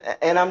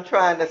And I'm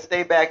trying to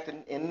stay back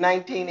in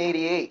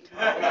 1988.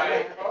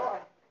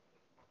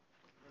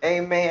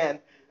 Amen.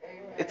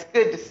 It's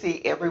good to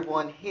see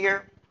everyone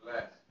here.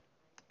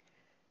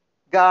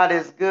 God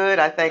is good.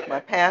 I thank my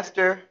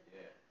pastor.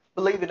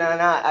 Believe it or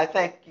not, I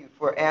thank you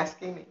for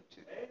asking me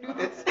to do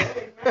this.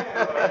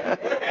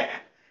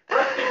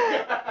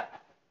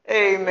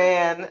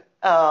 Amen.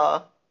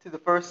 To the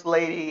First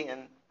Lady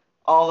and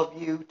all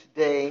of you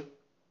today.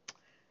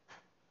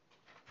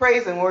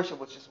 Praise and worship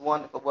was just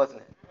wonderful,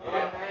 wasn't it?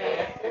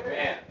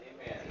 Amen.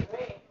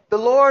 The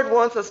Lord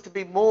wants us to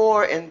be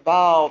more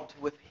involved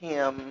with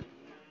Him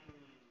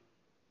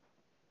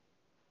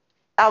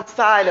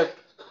outside of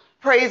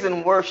praise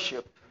and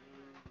worship.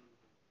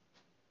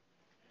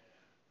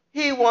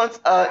 He wants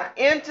an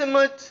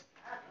intimate,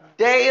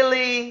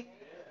 daily,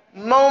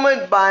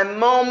 moment by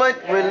moment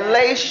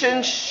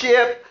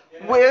relationship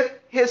with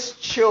His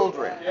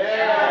children.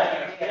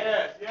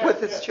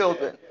 With His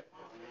children.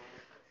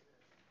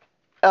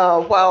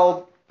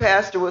 While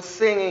Pastor was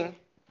singing,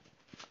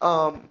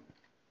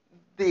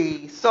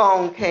 the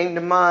song came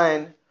to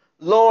mind,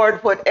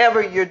 Lord,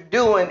 whatever you're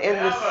doing in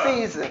this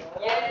season,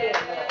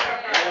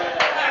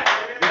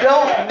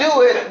 don't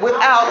do it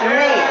without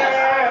me.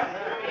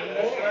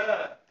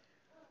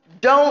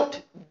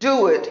 Don't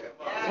do it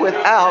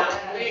without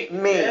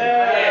me.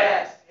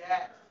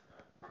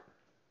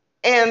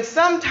 And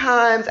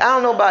sometimes, I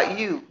don't know about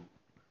you,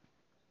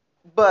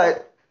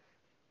 but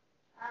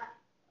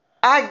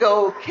I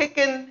go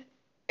kicking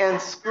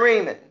and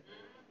screaming.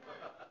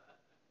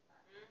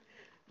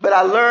 But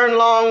I learned a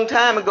long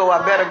time ago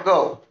I better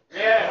go.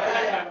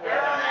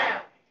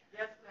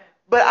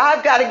 But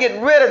I've got to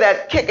get rid of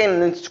that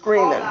kicking and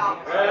screaming.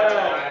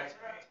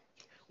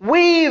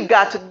 We've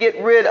got to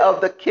get rid of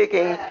the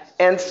kicking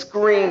and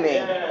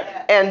screaming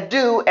and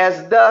do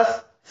as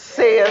thus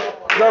saith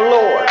the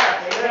Lord.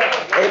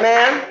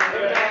 Amen?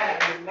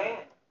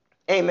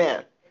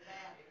 Amen.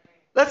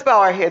 Let's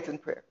bow our heads in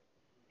prayer.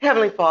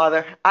 Heavenly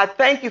Father, I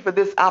thank you for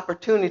this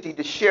opportunity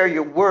to share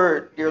your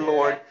word, dear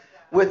Lord,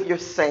 with your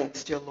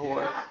saints, dear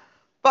Lord.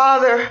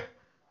 Father,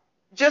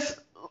 just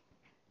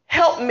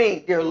help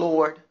me, dear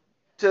Lord,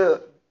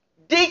 to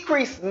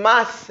decrease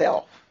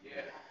myself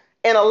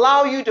and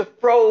allow you to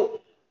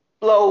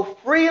flow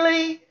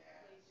freely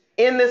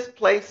in this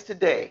place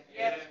today.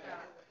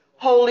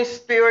 Holy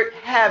Spirit,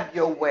 have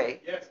your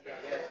way.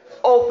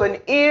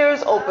 Open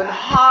ears, open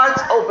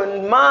hearts,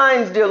 open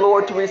minds, dear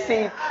Lord, to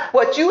receive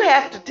what you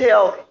have to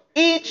tell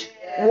each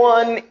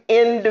one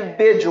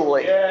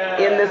individually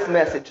in this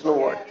message,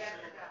 Lord.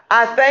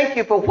 I thank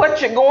you for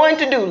what you're going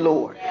to do,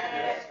 Lord.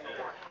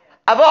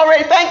 I've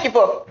already thanked you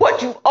for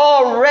what you've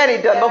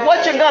already done, but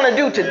what you're going to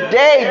do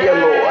today, dear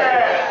Lord.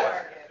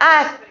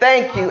 I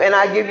thank you and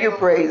I give you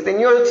praise. In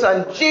your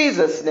Son,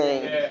 Jesus'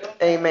 name,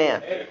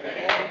 amen.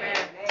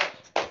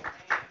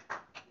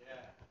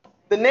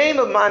 The name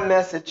of my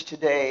message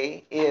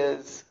today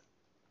is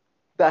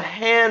The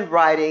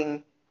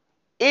Handwriting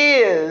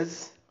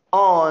is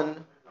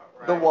on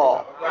the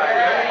Wall.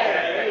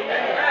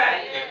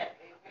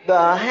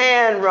 The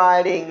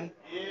handwriting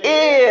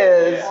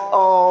is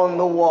on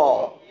the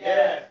wall.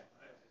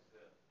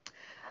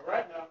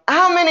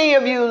 How many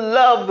of you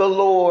love the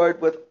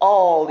Lord with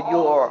all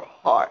your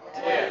heart?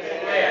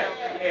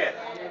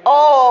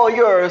 All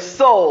your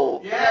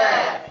soul,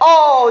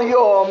 all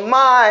your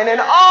mind,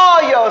 and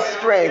all your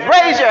strength?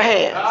 Raise your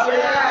hands.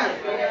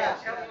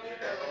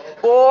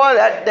 Boy,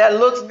 that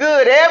looks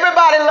good.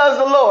 Everybody loves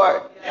the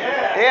Lord.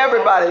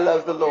 Everybody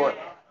loves the Lord.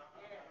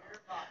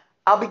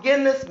 I'll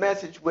begin this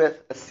message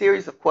with a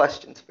series of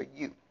questions for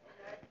you.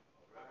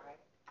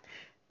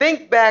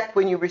 Think back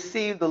when you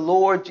received the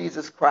Lord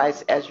Jesus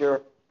Christ as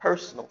your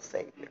personal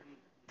Savior.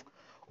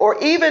 Or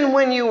even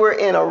when you were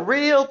in a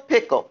real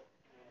pickle,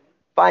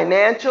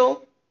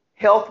 financial,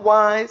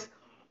 health-wise,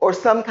 or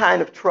some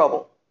kind of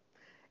trouble,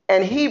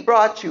 and He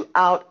brought you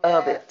out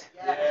of it.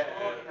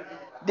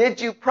 Did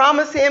you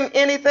promise Him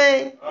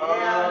anything?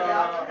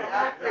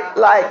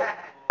 Like,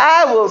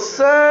 I will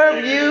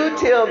serve you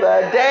till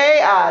the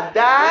day I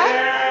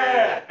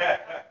die.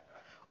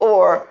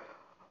 Or,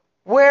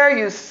 where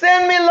you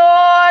send me,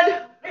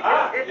 Lord,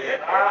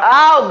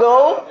 I'll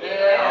go.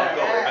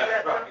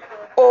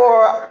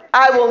 Or,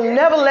 I will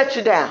never let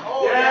you down.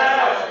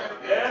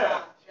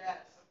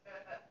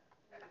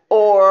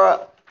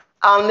 Or,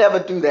 I'll never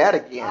do that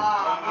again.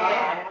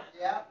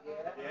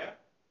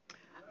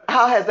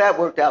 How has that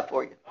worked out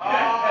for you?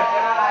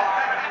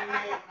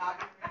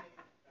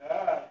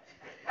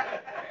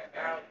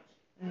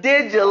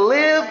 Did you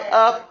live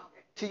up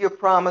to your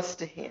promise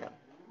to Him?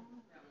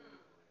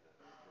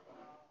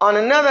 On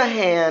another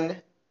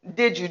hand,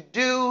 did you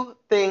do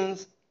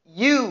things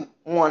you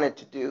wanted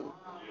to do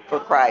for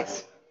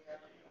Christ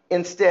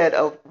instead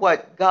of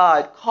what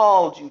God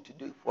called you to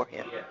do for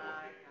Him?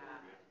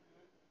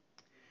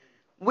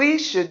 We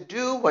should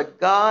do what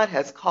God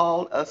has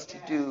called us to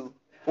do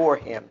for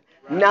Him,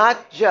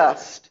 not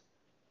just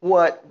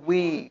what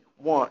we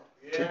want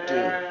to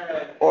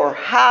do or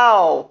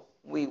how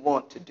we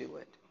want to do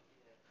it.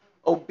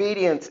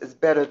 Obedience is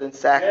better than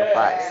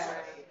sacrifice.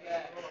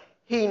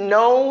 He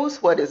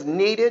knows what is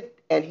needed,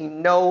 and he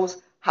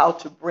knows how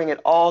to bring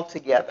it all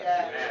together.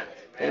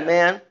 Amen.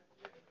 Amen.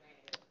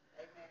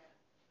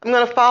 I'm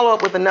going to follow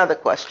up with another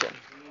question.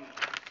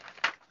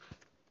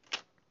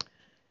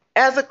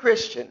 As a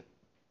Christian,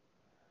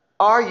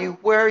 are you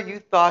where you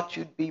thought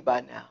you'd be by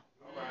now?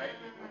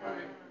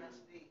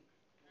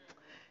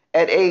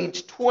 At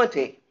age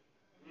 20,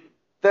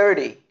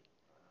 30,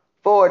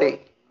 40,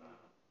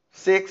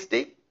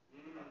 60,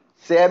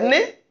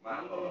 70,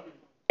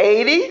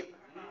 80,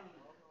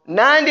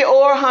 90,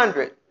 or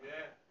 100?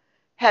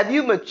 Have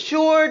you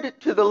matured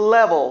to the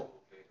level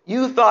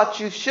you thought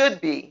you should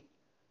be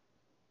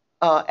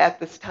at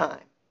this time?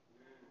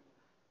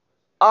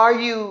 Are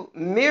you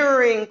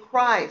mirroring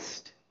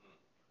Christ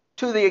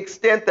to the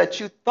extent that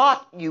you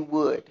thought you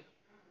would?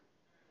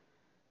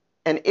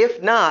 And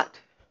if not,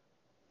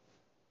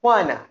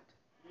 why not?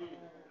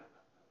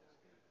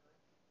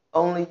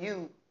 Only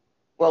you,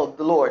 well,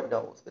 the Lord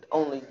knows, but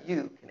only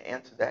you can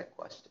answer that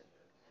question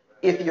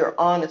if you're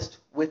honest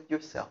with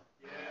yourself.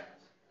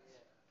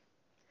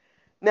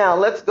 Now,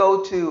 let's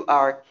go to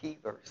our key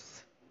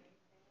verse.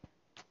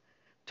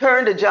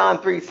 Turn to John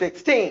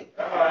 3:16.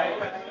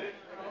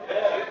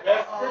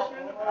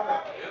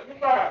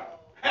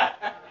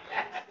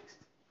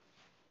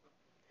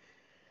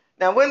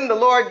 Now, when the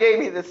Lord gave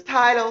me this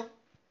title,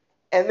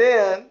 and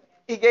then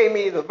he gave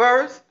me the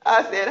verse,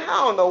 I said,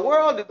 how in the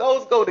world do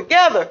those go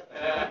together?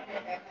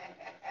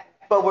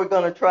 But we're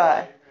going to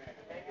try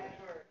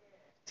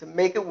to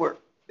make it work.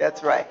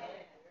 That's right.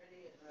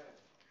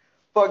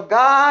 For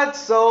God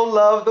so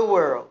loved the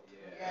world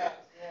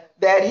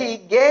that he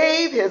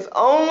gave his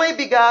only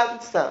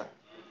begotten Son,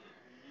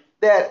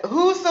 that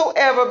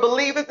whosoever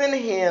believeth in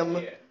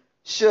him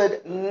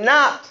should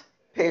not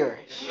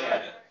perish,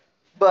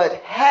 but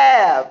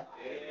have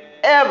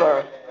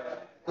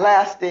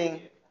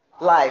everlasting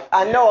life.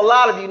 I know a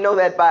lot of you know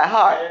that by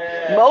heart.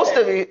 Most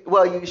of you,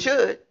 well, you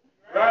should.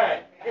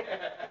 Right.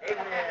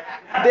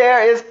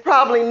 There is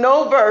probably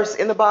no verse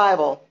in the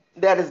Bible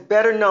that is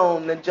better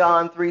known than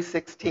John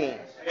 3:16.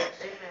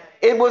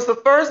 It was the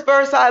first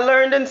verse I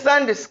learned in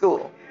Sunday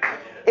school.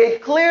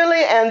 It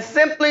clearly and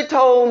simply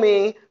told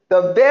me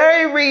the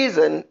very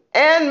reason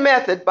and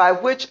method by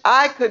which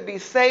I could be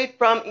saved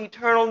from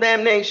eternal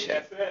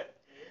damnation.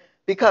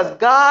 Because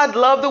God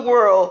loved the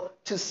world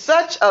to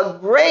such a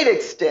great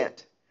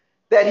extent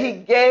that he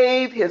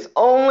gave his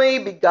only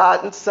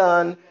begotten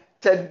Son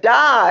to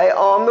die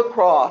on the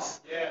cross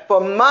for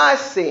my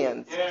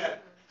sins,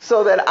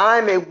 so that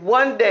I may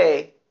one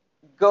day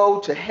go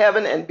to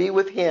heaven and be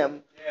with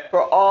him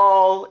for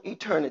all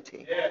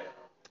eternity.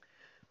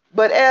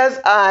 But as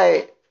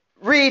I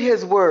read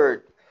his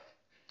word,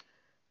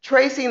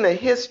 tracing the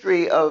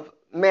history of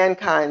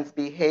mankind's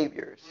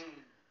behaviors,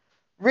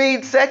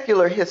 read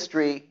secular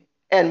history,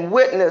 and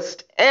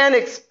witnessed and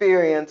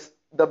experienced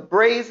the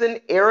brazen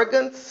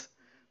arrogance,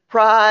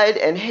 pride,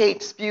 and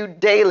hate spewed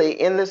daily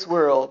in this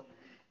world,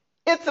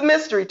 it's a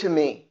mystery to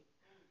me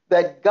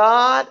that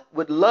God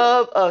would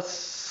love us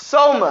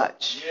so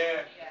much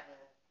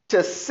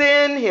to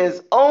send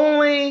his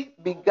only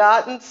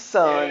begotten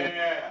Son,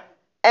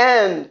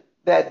 and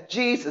that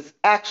Jesus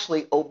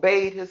actually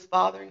obeyed his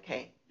Father and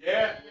came.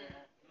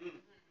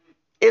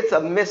 It's a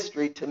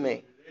mystery to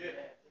me.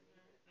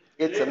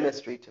 It's a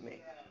mystery to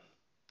me.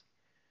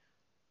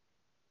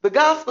 The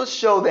Gospels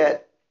show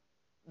that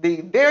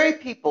the very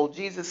people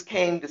Jesus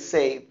came to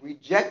save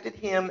rejected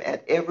him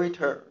at every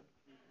turn.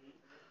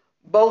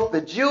 Both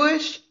the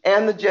Jewish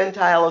and the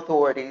Gentile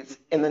authorities,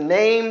 in the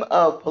name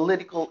of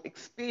political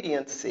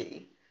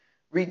expediency,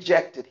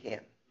 rejected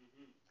him.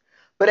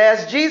 But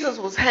as Jesus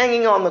was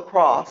hanging on the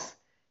cross,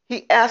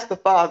 he asked the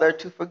Father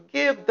to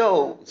forgive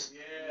those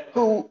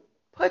who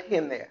put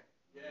him there,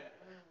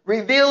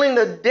 revealing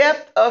the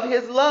depth of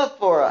his love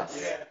for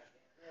us.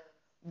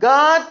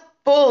 God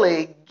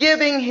fully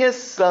giving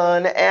his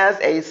Son as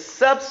a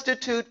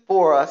substitute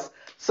for us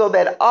so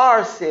that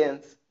our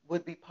sins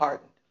would be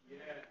pardoned.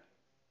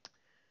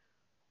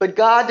 But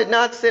God did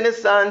not send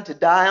his Son to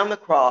die on the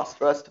cross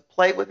for us to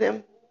play with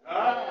him.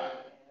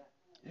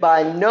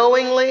 By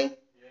knowingly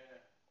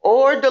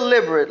or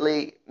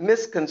deliberately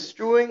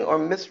misconstruing or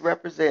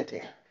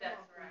misrepresenting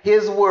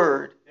his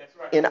word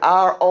in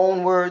our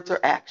own words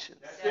or actions.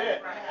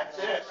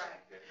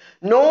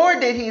 Nor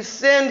did he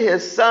send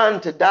his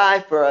Son to die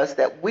for us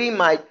that we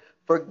might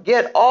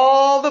forget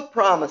all the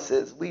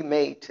promises we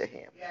made to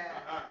him,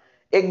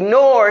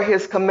 ignore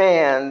his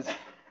commands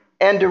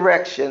and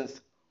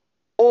directions,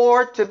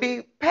 or to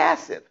be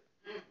passive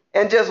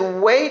and just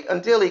wait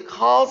until he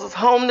calls us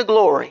home to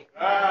glory.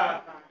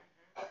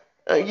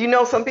 You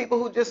know some people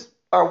who just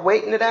are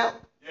waiting it out?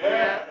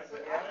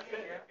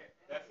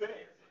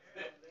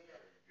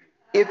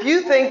 If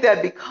you think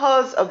that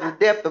because of the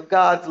depth of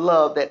God's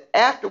love, that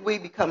after we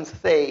become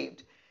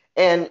saved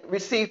and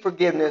receive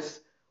forgiveness,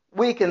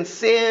 we can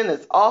sin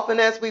as often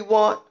as we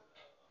want,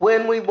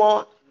 when we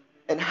want,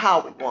 and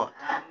how we want,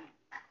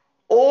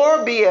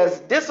 or be as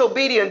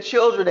disobedient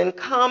children and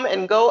come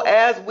and go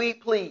as we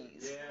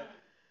please,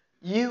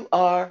 you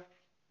are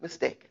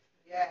mistaken.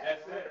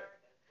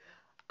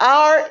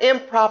 Our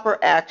improper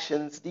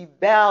actions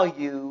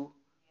devalue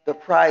the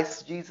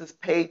price Jesus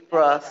paid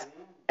for us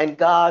and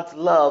God's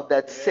love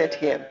that sent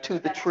him to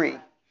the tree.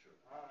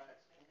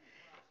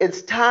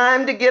 It's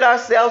time to get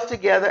ourselves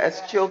together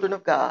as children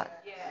of God,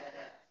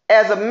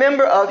 as a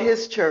member of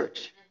his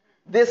church,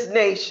 this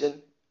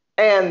nation,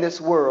 and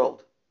this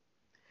world.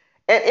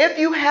 And if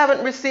you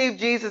haven't received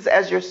Jesus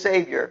as your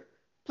Savior,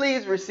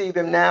 please receive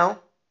him now.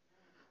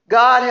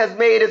 God has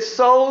made it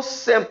so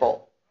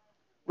simple.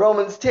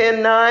 Romans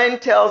 10:9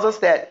 tells us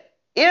that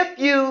if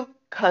you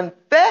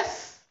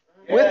confess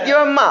with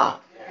your mouth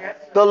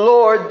the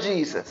Lord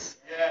Jesus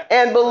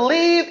and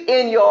believe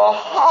in your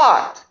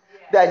heart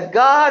that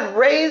God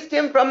raised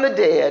him from the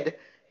dead,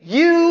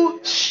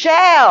 you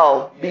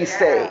shall be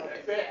saved.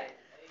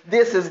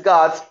 This is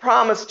God's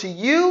promise to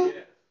you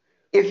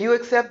if you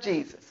accept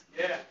Jesus.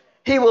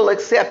 He will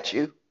accept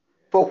you,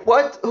 for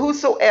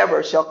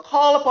whosoever shall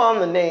call upon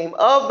the name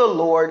of the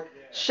Lord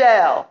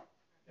shall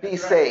be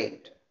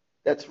saved.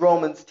 That's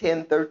Romans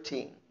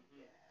 10:13.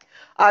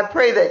 I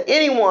pray that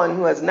anyone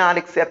who has not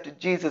accepted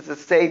Jesus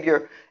as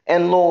Savior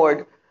and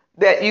Lord,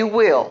 that you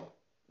will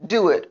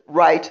do it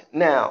right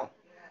now.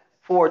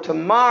 For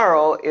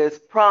tomorrow is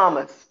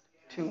promised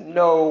to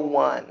no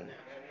one.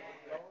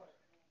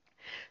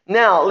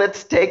 Now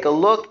let's take a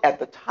look at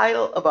the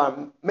title of our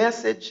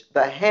message.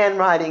 The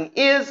handwriting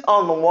is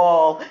on the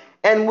wall,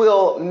 and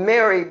we'll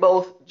marry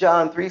both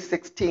John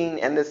 3:16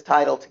 and this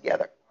title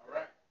together.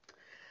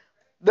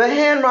 The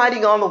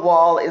handwriting on the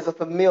wall is a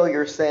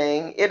familiar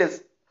saying.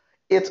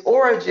 Its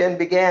origin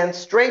began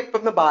straight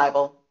from the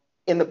Bible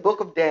in the book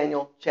of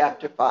Daniel,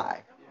 chapter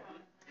 5.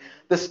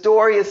 The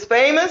story is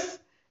famous,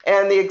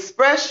 and the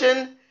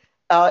expression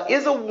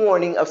is a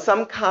warning of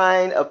some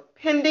kind of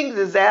pending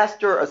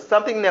disaster or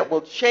something that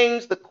will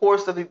change the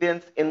course of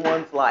events in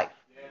one's life.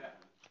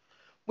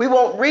 We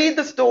won't read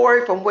the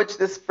story from which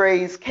this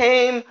phrase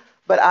came,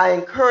 but I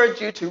encourage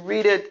you to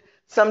read it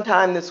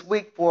sometime this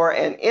week for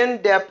an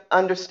in-depth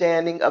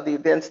understanding of the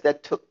events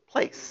that took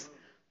place.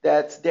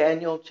 That's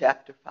Daniel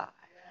chapter 5.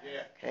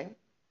 Okay?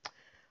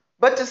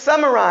 But to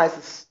summarize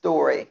the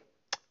story,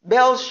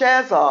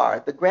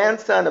 Belshazzar, the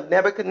grandson of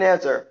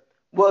Nebuchadnezzar,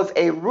 was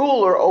a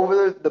ruler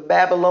over the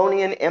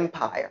Babylonian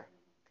Empire.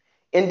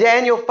 In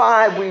Daniel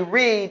 5, we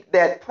read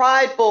that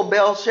prideful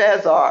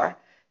Belshazzar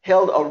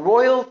held a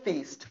royal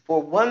feast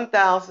for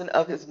 1,000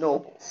 of his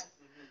nobles.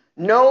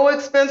 No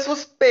expense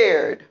was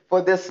spared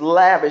for this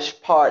lavish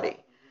party,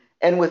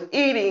 and with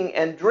eating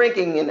and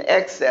drinking in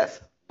excess,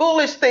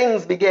 foolish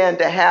things began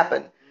to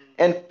happen,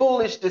 and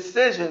foolish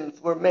decisions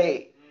were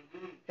made.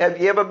 Have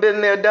you ever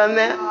been there, done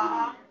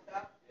that?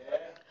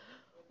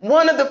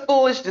 One of the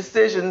foolish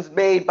decisions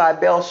made by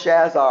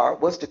Belshazzar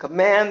was to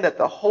command that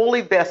the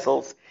holy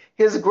vessels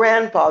his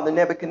grandfather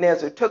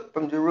Nebuchadnezzar took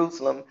from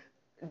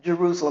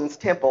Jerusalem's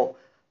temple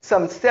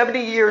some 70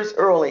 years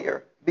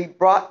earlier be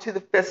brought to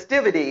the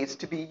festivities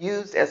to be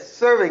used as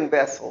serving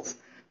vessels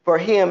for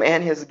him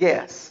and his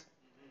guests.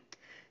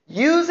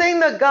 Using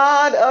the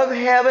God of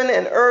heaven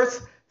and earth's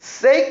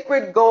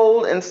sacred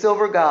gold and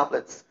silver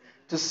goblets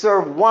to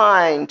serve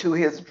wine to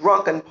his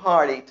drunken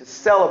party to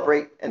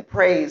celebrate and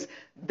praise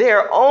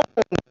their own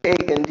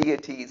pagan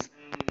deities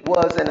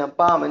was an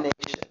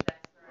abomination.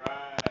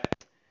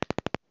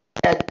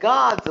 At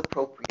God's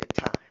appropriate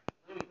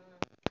time,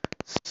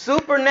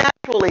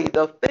 supernaturally,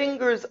 the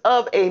fingers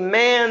of a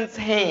man's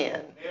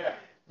hand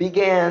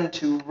began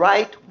to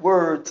write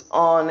words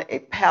on a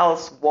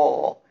palace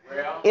wall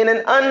in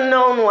an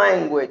unknown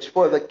language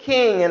for the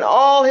king and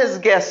all his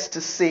guests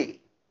to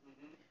see.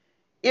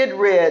 It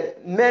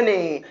read,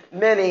 "Many,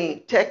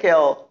 many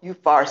tekel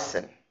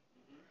upharsin."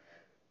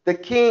 The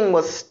king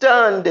was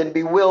stunned and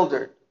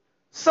bewildered,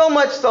 so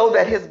much so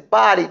that his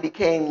body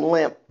became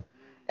limp,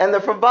 and the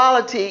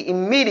frivolity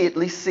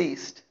immediately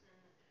ceased.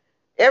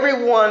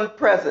 Everyone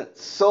present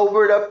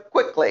sobered up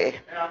quickly,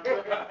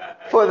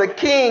 for the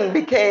king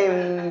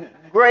became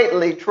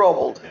greatly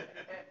troubled.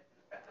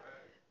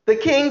 The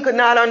king could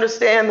not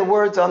understand the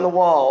words on the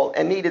wall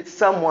and needed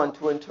someone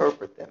to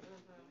interpret them.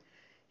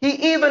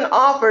 He even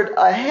offered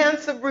a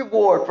handsome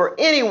reward for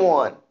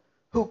anyone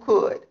who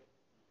could,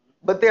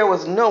 but there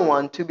was no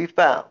one to be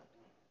found.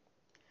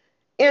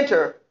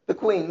 Enter the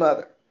queen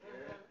mother.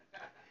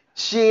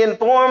 She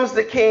informs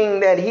the king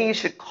that he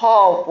should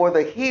call for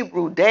the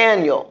Hebrew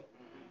Daniel,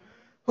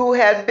 who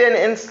had been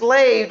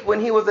enslaved when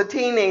he was a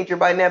teenager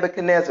by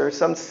Nebuchadnezzar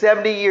some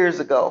 70 years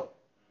ago.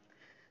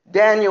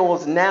 Daniel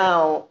was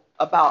now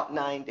about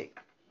 90.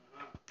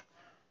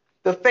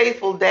 The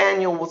faithful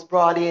Daniel was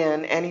brought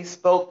in, and he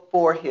spoke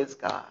for his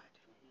God.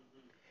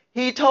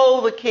 He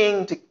told the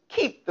king to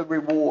keep the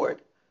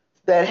reward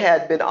that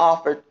had been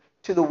offered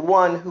to the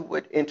one who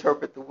would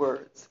interpret the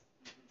words.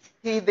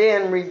 He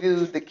then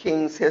reviewed the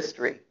king's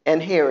history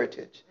and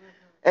heritage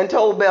and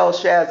told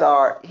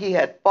Belshazzar he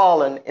had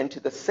fallen into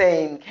the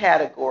same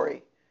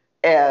category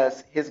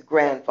as his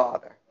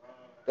grandfather,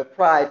 the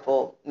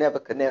prideful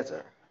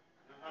Nebuchadnezzar.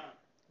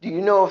 Do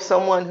you know of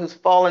someone who's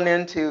fallen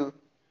into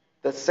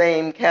the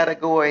same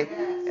category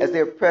as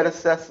their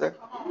predecessor?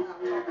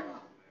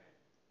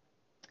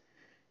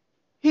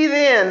 He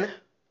then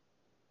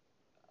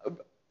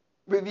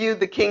reviewed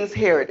the king's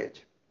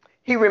heritage.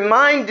 He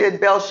reminded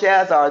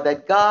Belshazzar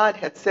that God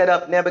had set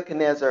up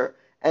Nebuchadnezzar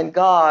and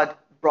God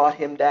brought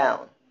him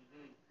down.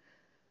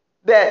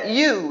 That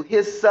you,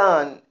 his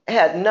son,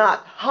 had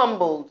not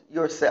humbled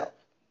yourself,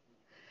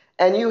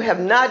 and you have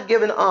not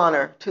given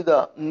honor to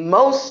the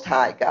Most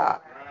High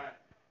God.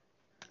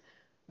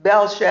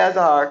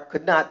 Belshazzar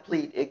could not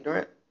plead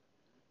ignorant.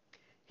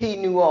 He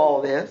knew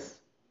all this.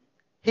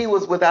 He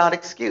was without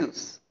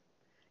excuse.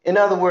 In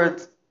other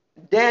words,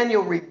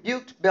 Daniel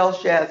rebuked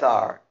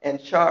Belshazzar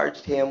and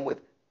charged him with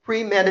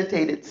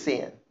premeditated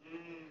sin.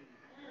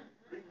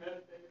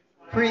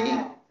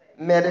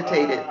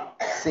 Premeditated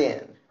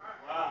sin.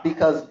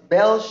 Because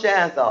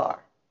Belshazzar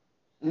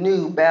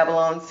knew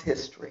Babylon's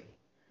history,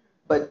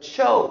 but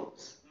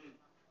chose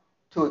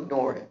to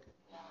ignore it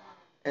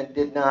and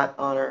did not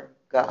honor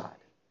God.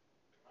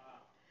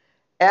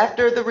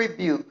 After the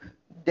rebuke,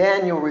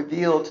 Daniel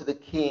revealed to the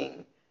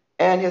king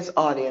and his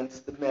audience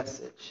the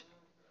message.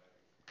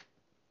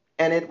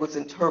 And it was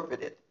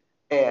interpreted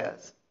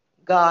as,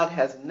 God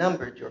has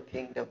numbered your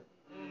kingdom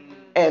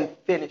and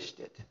finished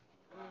it.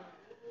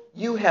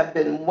 You have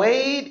been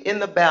weighed in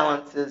the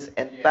balances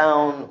and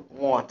found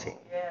wanting.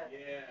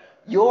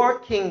 Your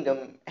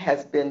kingdom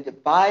has been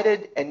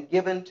divided and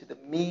given to the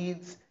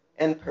Medes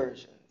and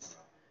Persians.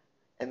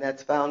 And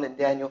that's found in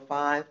Daniel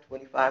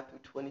 5:25 through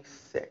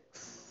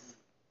 26.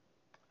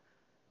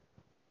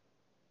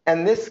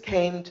 And this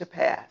came to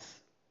pass.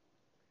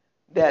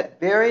 That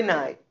very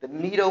night, the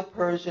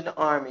Medo-Persian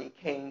army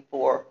came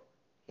for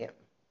him.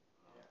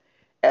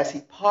 As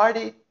he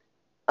parted,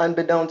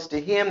 unbeknownst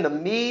to him, the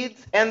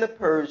Medes and the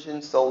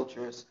Persian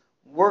soldiers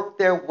worked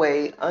their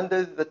way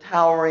under the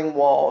towering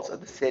walls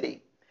of the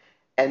city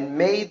and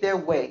made their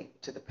way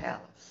to the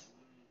palace,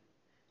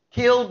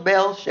 killed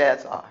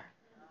Belshazzar,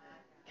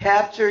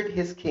 captured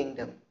his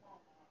kingdom,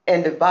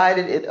 and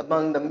divided it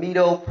among the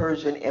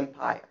Medo-Persian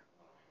Empire.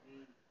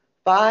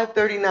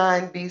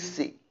 539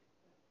 BC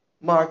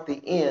marked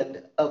the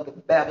end of the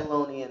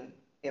Babylonian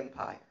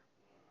Empire.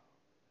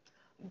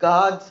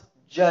 God's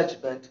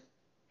judgment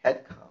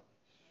had come.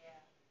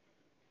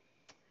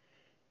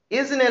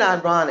 Isn't it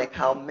ironic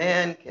how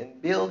man can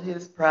build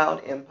his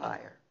proud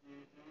empire,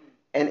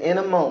 and in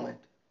a moment,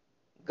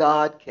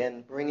 God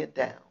can bring it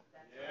down,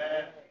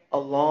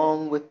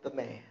 along with the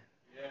man?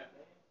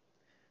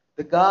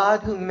 The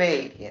God who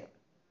made him,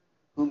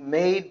 who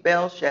made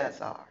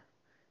Belshazzar,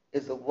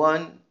 is the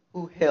one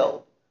who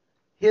held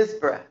his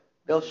breath,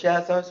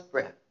 Belshazzar's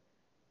breath,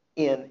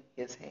 in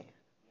his hand.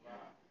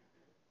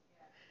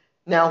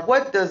 Now,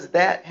 what does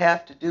that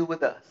have to do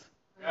with us?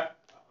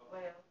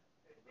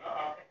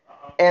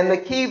 And the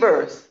key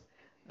verse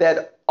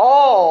that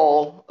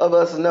all of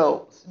us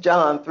knows,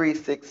 John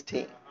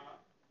 3:16.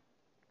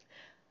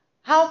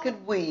 How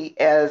could we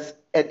as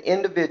an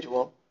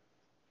individual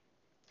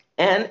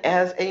and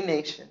as a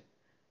nation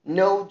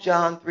know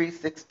John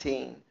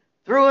 3:16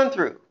 through and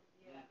through?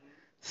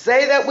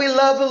 Say that we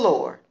love the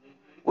Lord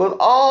with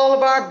all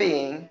of our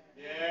being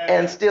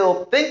and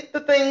still think the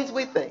things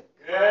we think,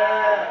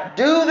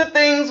 do the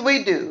things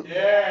we do,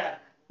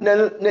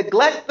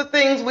 neglect the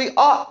things we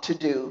ought to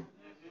do,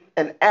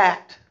 and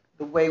act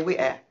the way we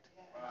act.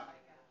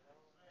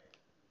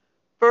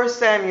 1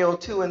 Samuel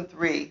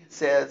 2:3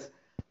 says,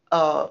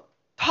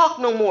 talk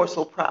no more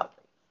so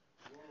proudly.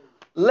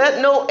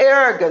 Let no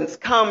arrogance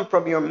come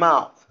from your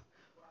mouth,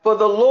 for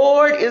the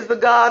Lord is the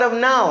God of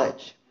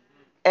knowledge,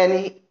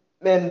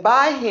 and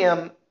by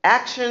him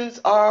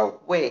actions are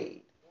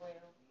weighed.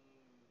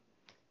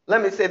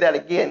 Let me say that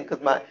again,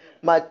 because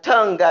my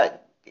tongue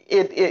got,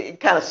 it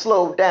kind of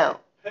slowed down.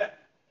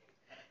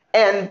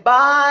 And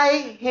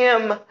by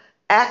him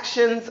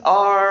actions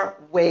are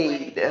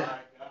weighed.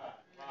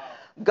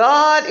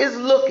 God is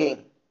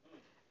looking,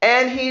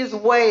 and he's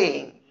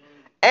weighing,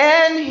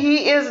 and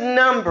he is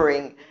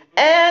numbering,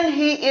 and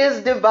he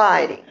is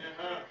dividing.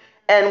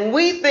 And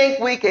we think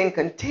we can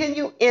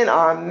continue in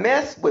our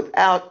mess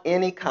without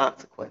any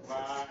consequences.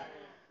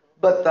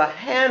 But the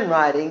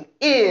handwriting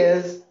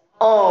is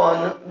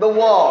on the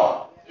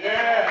wall.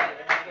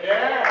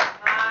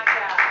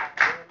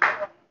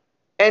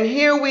 And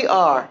here we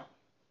are,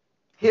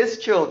 his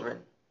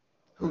children,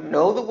 who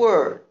know the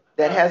word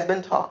that has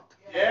been taught.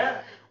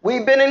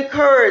 We've been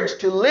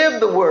encouraged to live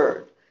the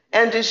word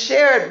and to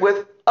share it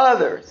with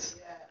others.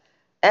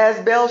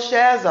 As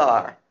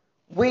Belshazzar,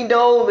 we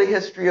know the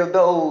history of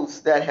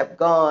those that have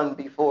gone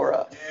before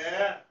us.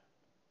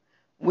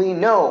 We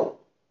know.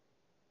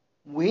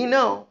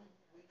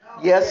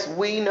 Yes,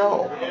 we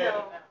know.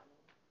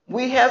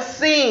 We have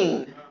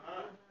seen.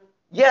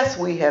 Yes,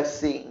 we have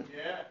seen.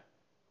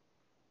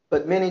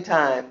 But many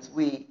times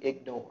we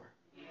ignore.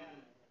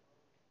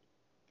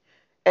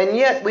 And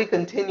yet we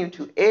continue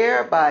to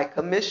err by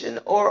commission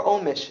or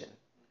omission,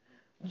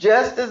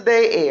 just as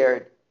they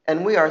erred,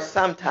 and we are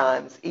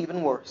sometimes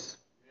even worse.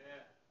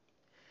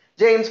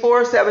 James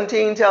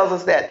 4:17 tells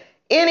us that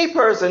any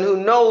person who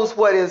knows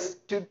what is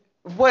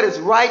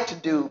right to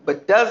do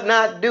but does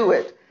not do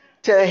it,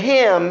 to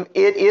him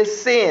it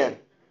is sin.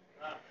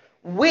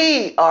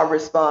 We are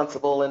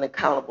responsible and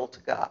accountable to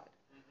God.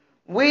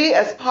 We,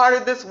 as part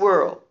of this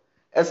world,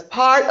 as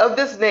part of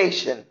this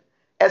nation,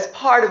 as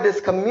part of this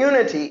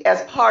community,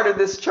 as part of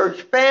this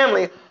church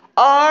family,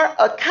 are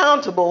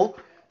accountable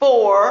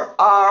for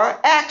our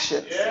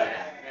actions. Yeah.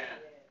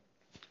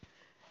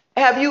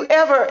 Have you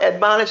ever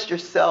admonished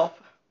yourself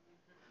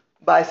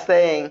by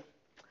saying,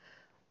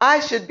 I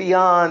should be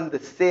on the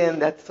sin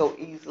that so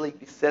easily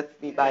besets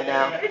me by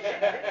now?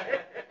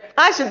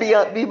 I should be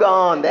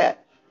beyond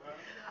that.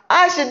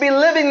 I should be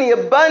living the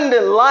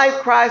abundant life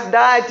Christ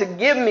died to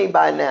give me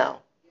by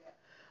now.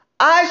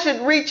 I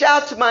should reach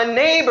out to my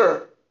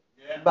neighbor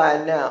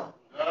by now.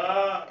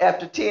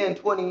 After 10,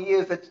 20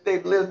 years that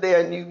they've lived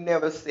there and you've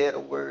never said a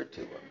word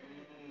to them.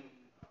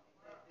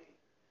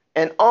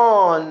 And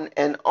on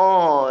and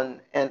on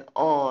and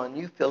on,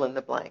 you fill in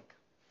the blank.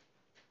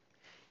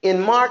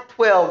 In Mark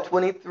 12,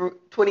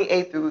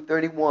 28 through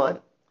 31,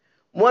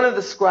 one of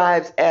the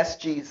scribes asked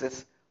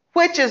Jesus,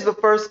 which is the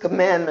first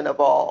commandment of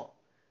all?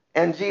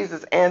 And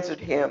Jesus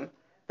answered him,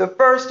 the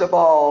first of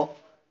all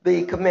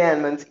the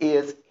commandments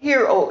is,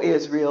 hear, O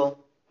Israel,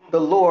 the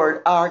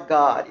Lord our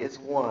God is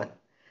one.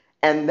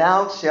 And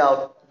thou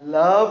shalt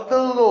love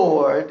the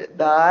Lord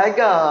thy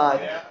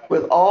God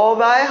with all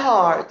thy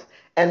heart,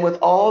 and with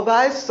all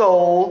thy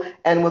soul,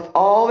 and with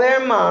all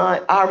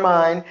our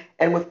mind,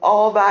 and with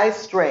all thy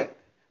strength.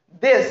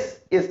 This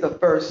is the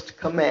first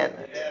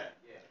commandment.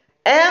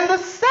 And the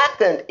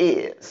second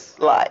is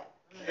like.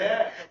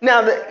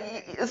 Now,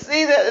 you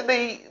see,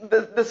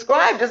 the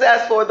scribe just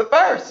asked for the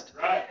first.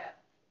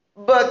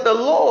 But the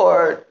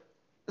Lord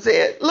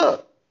said,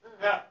 look,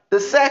 the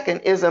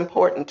second is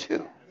important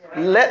too.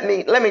 Let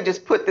me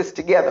just put this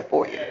together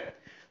for you.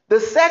 The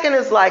second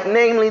is like,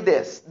 namely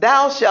this,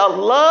 thou shalt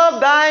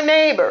love thy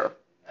neighbor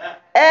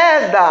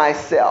as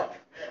thyself.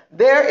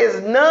 There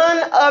is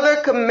none other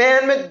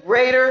commandment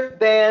greater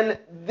than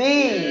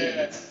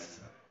these.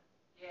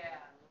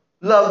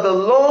 Love the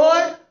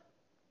Lord,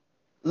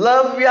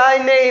 love thy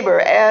neighbor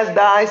as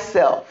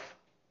thyself.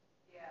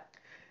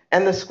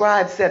 And the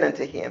scribe said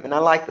unto him, and I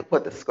like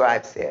what the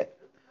scribe said,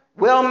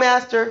 well,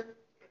 master,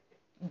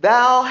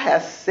 thou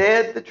hast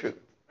said the truth.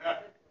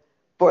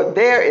 For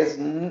there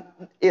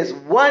is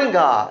one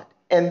God,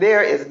 and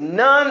there is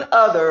none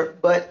other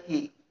but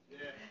he.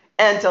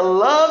 And to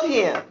love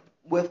him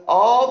with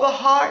all the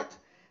heart,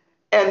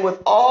 and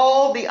with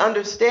all the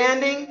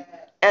understanding,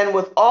 and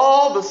with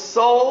all the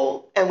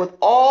soul, and with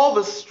all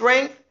the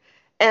strength,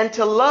 and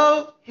to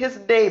love his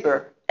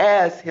neighbor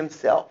as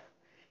himself,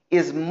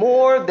 is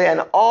more than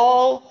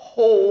all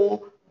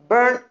whole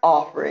burnt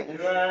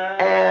offerings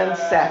and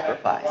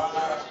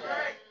sacrifices.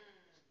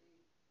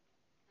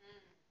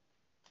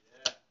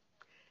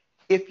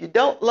 If you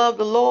don't love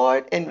the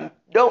Lord and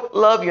don't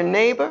love your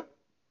neighbor,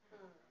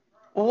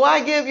 why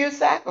give your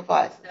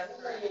sacrifices?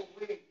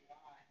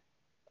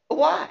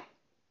 Why?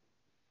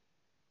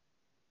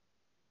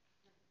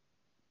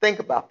 Think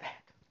about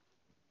that.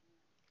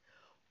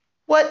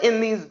 What in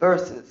these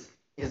verses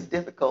is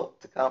difficult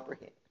to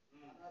comprehend?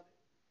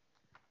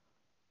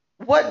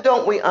 What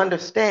don't we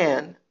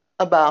understand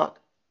about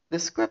the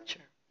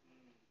scripture?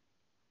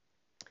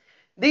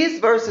 These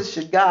verses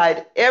should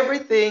guide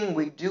everything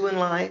we do in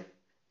life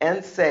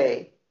and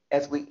say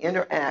as we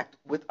interact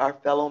with our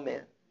fellow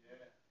men.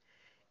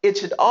 It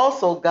should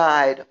also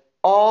guide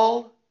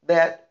all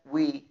that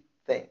we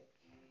think.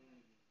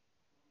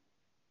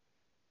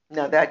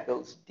 Now that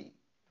goes deep,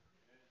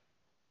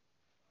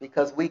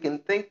 because we can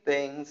think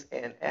things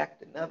and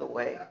act another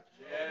way.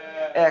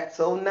 Act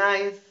so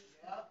nice,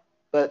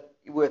 but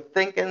we're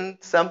thinking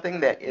something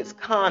that is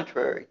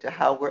contrary to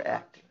how we're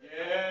acting.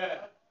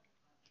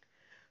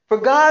 For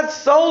God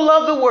so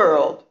loved the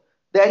world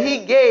that he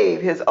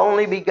gave his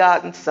only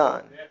begotten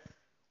Son.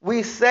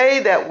 We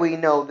say that we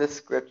know this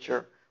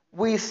scripture.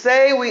 We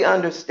say we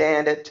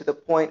understand it to the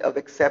point of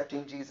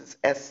accepting Jesus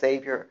as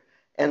Savior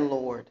and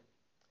Lord.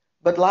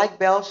 But like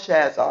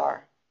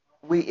Belshazzar,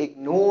 we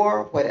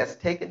ignore what has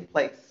taken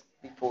place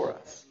before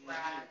us.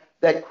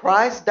 That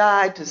Christ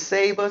died to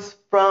save us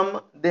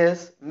from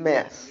this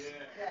mess.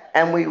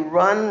 And we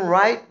run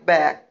right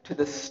back to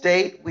the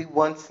state we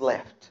once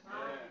left.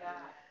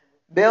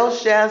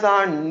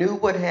 Belshazzar knew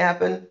what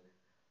happened,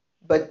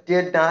 but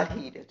did not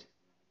heed it.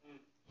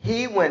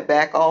 He went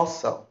back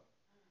also.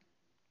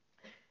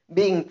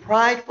 Being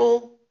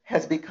prideful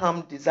has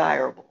become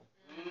desirable.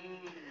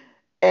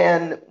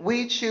 And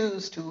we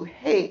choose to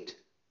hate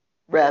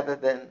rather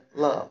than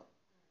love.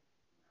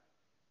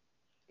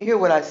 Hear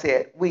what I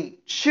said. We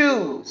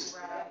choose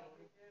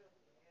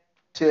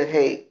to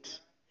hate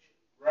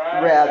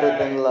rather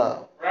than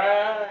love.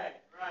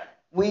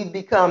 We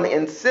become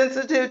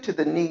insensitive to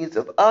the needs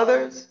of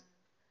others.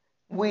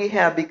 We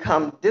have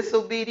become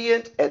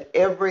disobedient at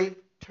every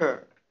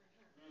turn.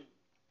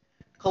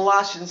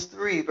 Colossians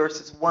 3,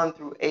 verses 1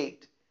 through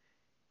 8.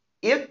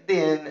 If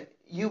then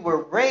you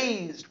were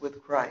raised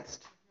with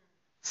Christ,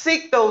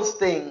 seek those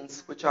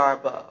things which are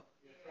above,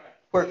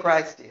 where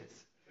Christ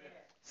is,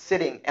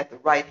 sitting at the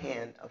right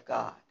hand of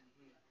God.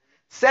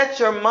 Set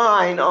your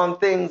mind on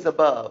things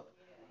above,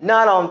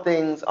 not on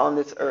things on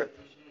this earth.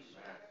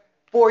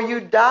 For you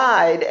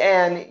died,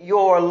 and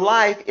your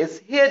life is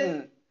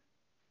hidden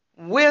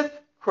with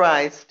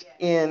Christ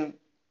in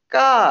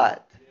God.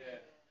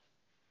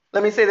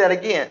 Let me say that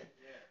again.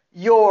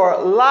 Your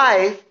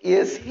life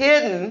is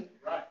hidden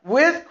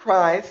with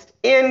Christ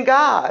in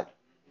God.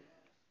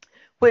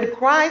 When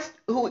Christ,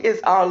 who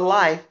is our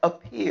life,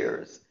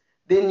 appears,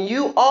 then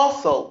you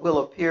also will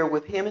appear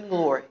with him in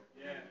glory.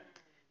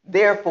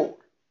 Therefore,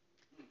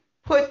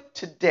 put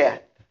to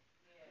death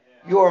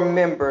your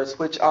members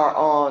which are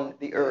on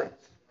the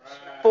earth: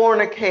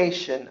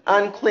 fornication,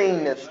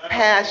 uncleanness,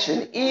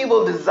 passion,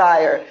 evil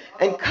desire,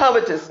 and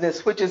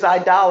covetousness, which is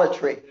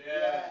idolatry.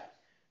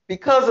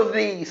 Because of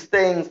these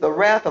things, the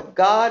wrath of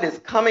God is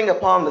coming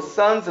upon the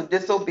sons of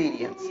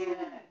disobedience,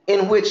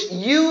 in which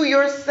you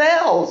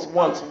yourselves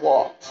once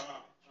walked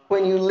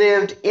when you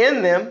lived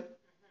in them.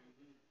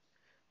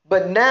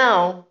 But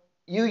now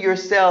you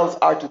yourselves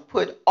are to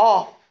put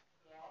off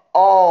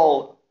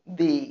all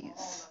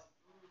these: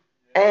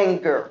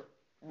 anger,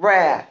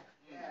 wrath,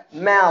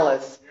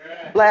 malice,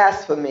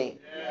 blasphemy,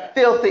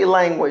 filthy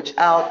language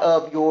out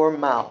of your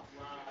mouth.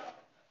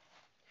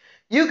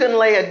 You can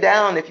lay it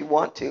down if you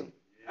want to.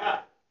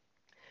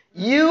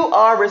 You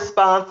are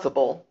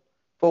responsible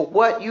for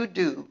what you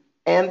do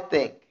and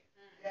think.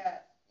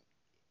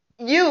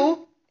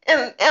 You,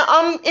 and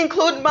I'm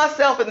including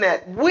myself in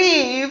that,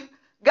 we've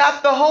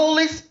got the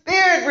Holy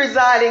Spirit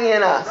residing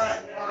in us.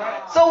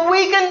 So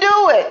we can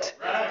do it.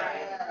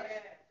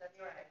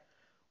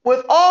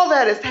 With all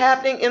that is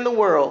happening in the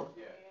world,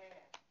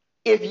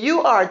 if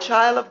you are a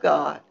child of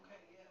God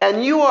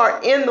and you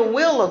are in the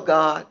will of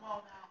God,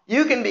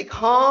 you can be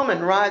calm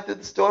and ride through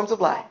the storms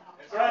of life.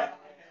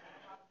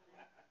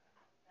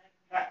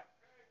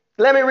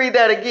 Let me read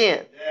that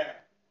again.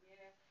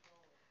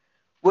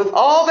 With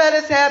all that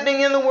is happening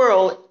in the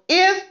world,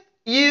 if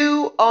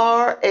you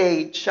are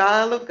a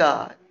child of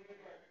God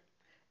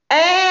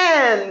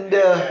and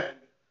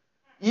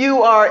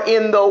you are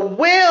in the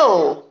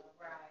will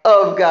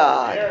of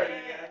God,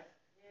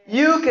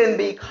 you can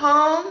be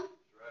calm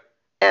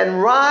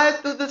and ride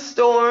through the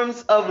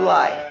storms of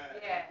life.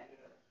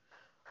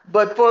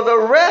 But for the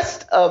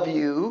rest of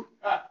you,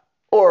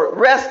 or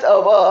rest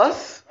of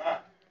us,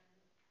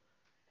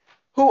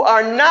 who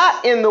are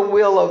not in the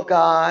will of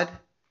God,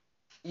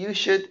 you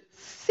should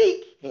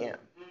seek him.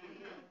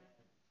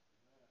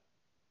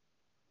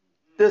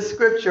 The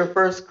scripture,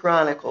 1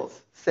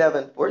 Chronicles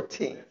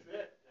 7:14,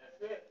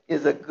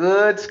 is a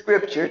good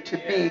scripture to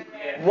be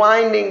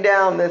winding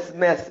down this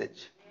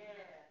message.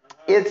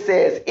 It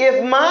says,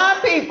 if my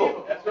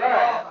people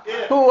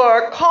who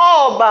are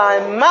called by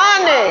my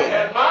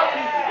name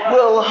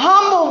will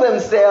humble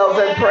themselves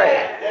and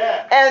pray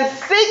and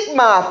seek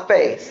my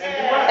face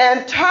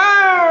and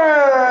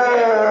turn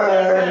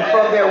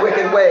from their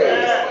wicked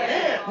ways,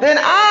 then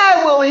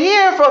I will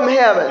hear from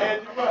heaven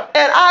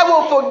and I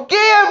will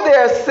forgive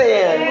their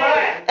sin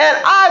and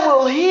I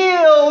will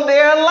heal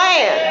their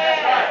land.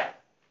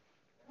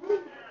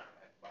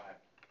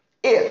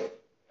 If.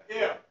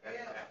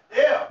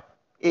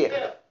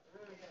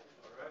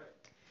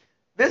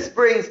 This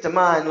brings to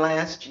mind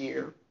last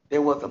year,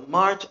 there was a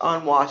march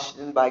on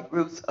Washington by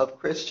groups of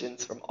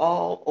Christians from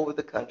all over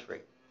the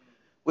country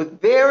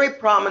with very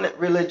prominent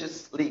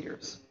religious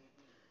leaders.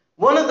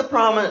 One of the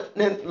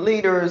prominent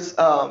leaders,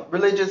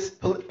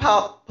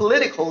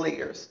 political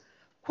leaders,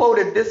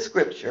 quoted this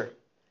scripture,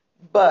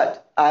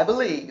 but I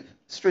believe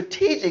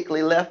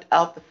strategically left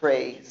out the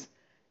phrase,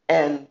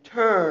 and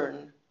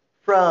turn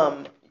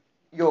from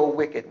your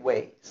wicked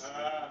ways.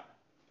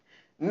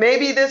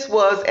 Maybe this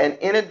was an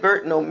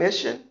inadvertent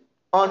omission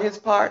on his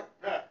part,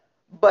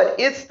 but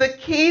it's the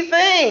key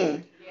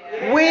thing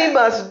we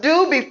must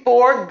do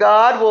before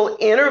God will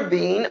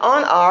intervene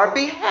on our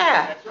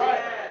behalf.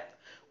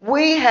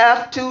 We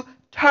have to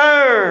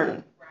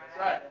turn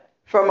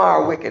from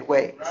our wicked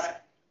ways.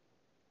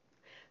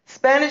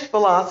 Spanish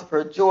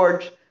philosopher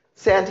George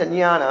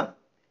Santayana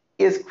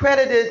is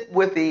credited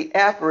with the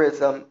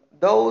aphorism,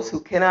 those who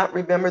cannot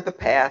remember the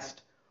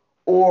past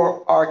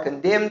or are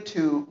condemned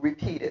to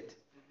repeat it.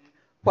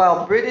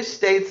 While British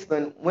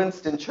statesman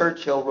Winston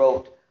Churchill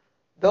wrote,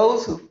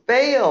 those who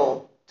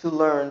fail to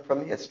learn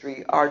from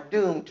history are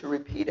doomed to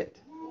repeat it.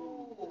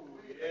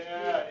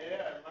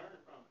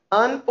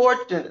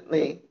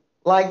 Unfortunately,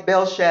 like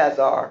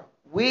Belshazzar,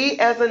 we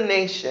as a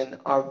nation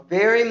are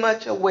very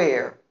much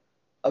aware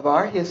of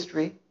our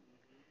history,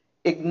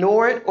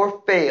 ignore it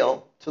or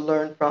fail to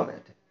learn from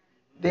it.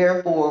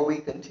 Therefore, we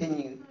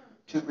continue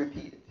to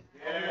repeat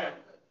it.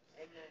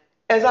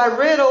 As I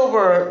read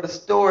over the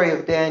story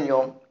of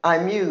Daniel, I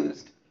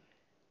mused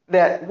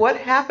that what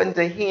happened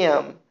to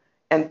him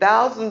and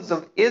thousands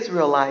of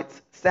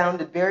Israelites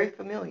sounded very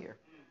familiar.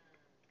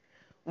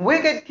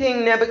 Wicked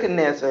King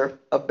Nebuchadnezzar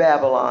of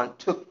Babylon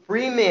took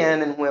free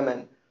men and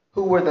women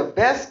who were the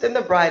best and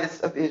the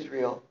brightest of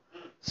Israel,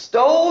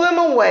 stole them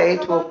away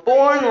to a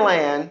foreign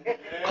land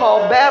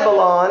called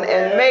Babylon,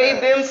 and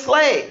made them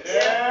slaves.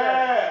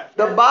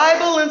 The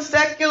Bible and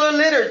secular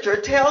literature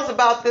tells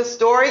about this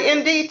story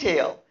in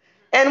detail.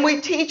 And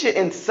we teach it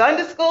in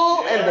Sunday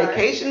school and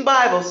vacation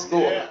Bible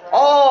school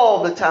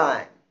all the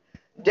time.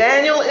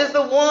 Daniel is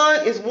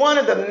one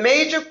of the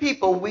major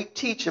people we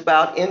teach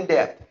about in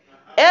depth.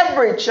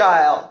 Every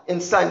child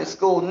in Sunday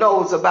school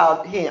knows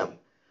about him.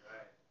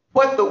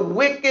 What the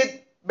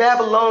wicked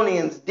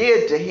Babylonians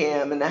did to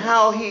him and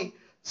how he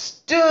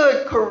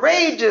stood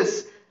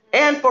courageous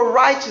and for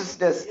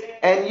righteousness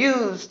and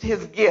used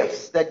his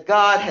gifts that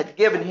God had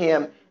given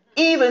him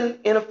even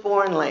in a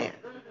foreign land.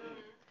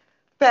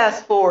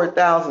 Fast forward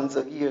thousands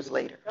of years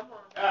later,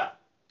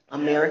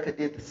 America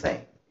did the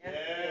same.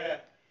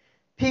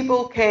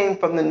 People came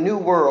from the New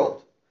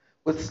World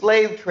with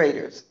slave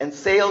traders and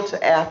sailed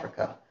to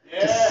Africa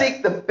to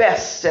seek the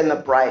best and the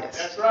brightest.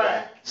 That's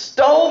right.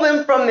 Stole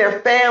them from their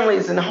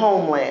families and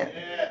homeland.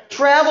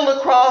 Traveled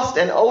across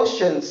an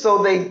ocean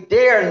so they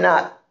dare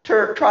not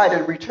try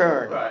to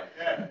return.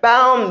 Right.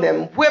 Bound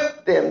them,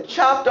 whipped them,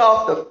 chopped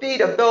off the feet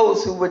of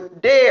those who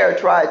would dare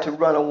try to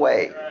run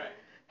away.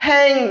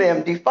 Hanged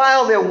them,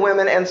 defiled their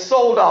women, and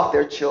sold off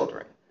their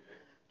children.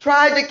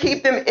 Tried to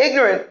keep them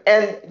ignorant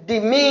and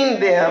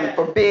demean them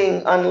for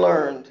being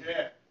unlearned.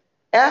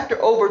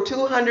 After over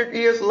 200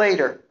 years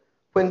later,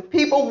 when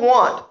people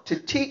want to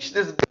teach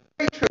this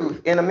very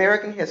truth in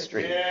American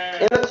history,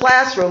 in the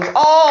classrooms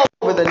all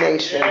over the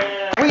nation,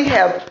 we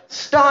have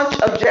staunch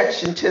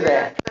objection to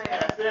that.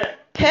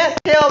 Can't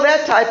tell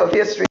that type of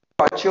history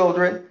to our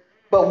children,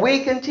 but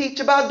we can teach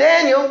about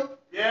Daniel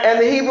and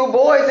the Hebrew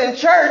boys in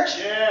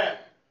church.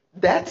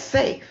 That's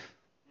safe.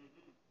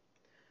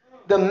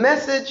 The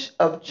message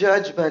of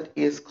judgment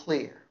is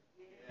clear.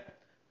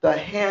 The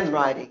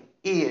handwriting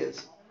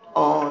is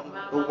on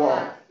the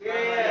wall.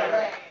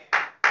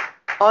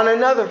 On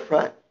another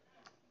front,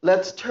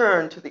 let's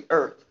turn to the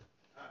earth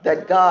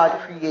that God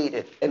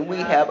created and we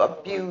have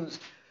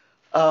abused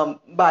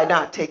by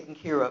not taking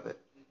care of it.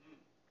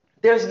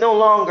 There's no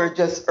longer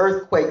just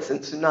earthquakes and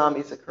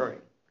tsunamis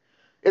occurring.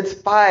 It's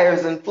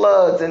fires and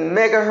floods and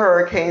mega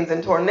hurricanes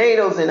and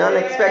tornadoes in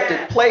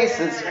unexpected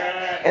places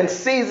and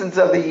seasons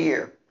of the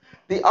year.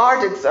 The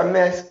Arctics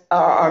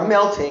are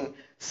melting.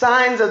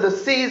 Signs of the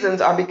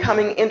seasons are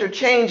becoming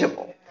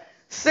interchangeable.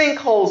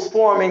 Sinkholes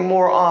forming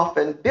more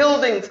often.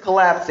 Buildings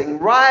collapsing.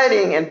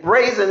 Rioting and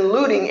brazen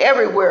looting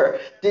everywhere.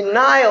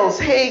 Denials,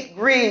 hate,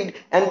 greed,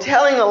 and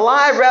telling a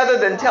lie rather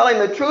than telling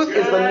the truth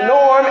is the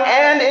norm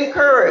and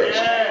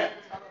encouraged.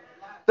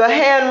 The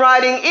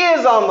handwriting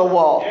is on the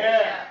wall.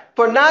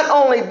 For not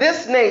only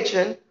this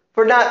nation,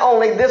 for not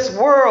only this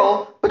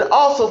world, but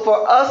also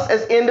for us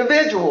as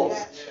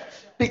individuals.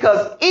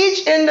 Because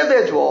each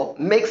individual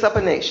makes up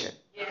a nation.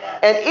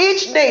 And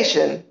each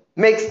nation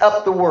makes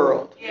up the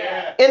world.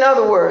 In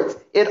other words,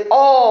 it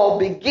all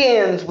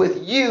begins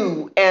with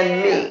you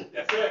and me.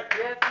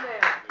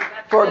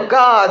 For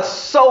God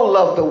so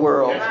loved the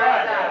world.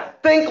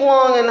 Think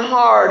long and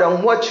hard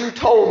on what you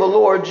told the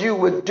Lord you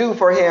would do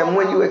for him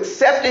when you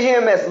accepted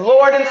him as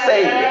Lord and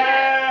Savior.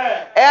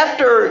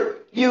 After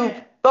you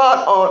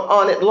thought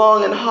on it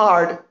long and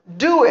hard,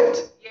 do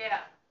it.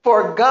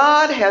 For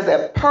God has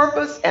a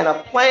purpose and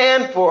a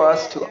plan for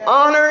us to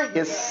honor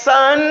his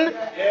son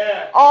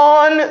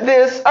on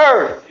this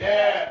earth.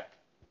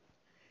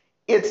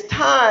 It's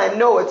time,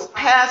 no, it's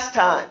past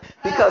time,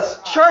 because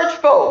church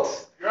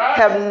folks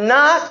have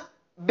not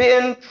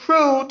been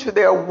true to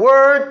their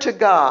word to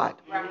God.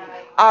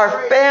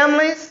 Our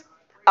families,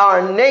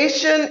 our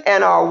nation,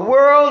 and our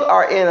world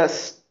are in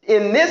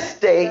this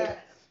state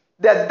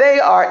that they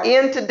are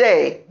in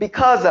today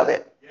because of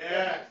it.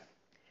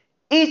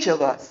 Each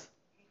of us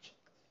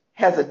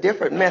has a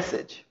different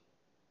message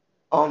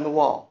on the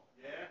wall.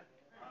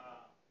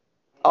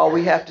 All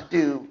we have to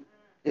do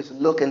is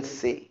look and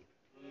see.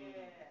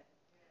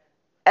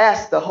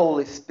 Ask the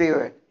Holy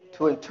Spirit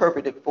to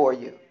interpret it for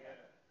you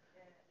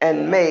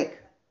and make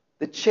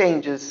the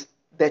changes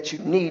that you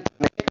need to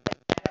make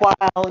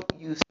while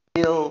you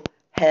still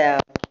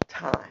have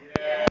time.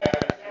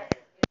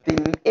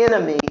 The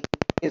enemy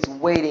is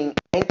waiting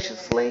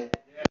anxiously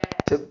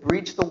to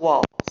breach the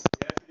walls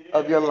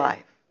of your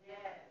life.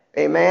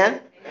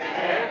 Amen?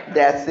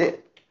 That's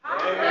it.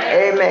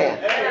 Amen.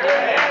 The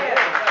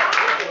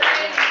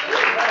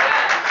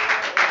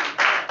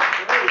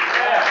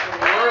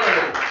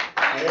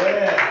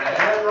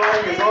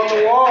handwriting is on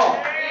the wall.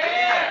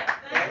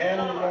 The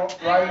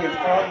handwriting is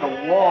on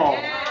the wall.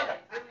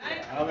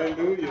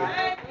 Hallelujah.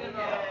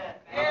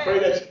 I pray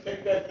that you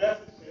take that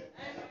message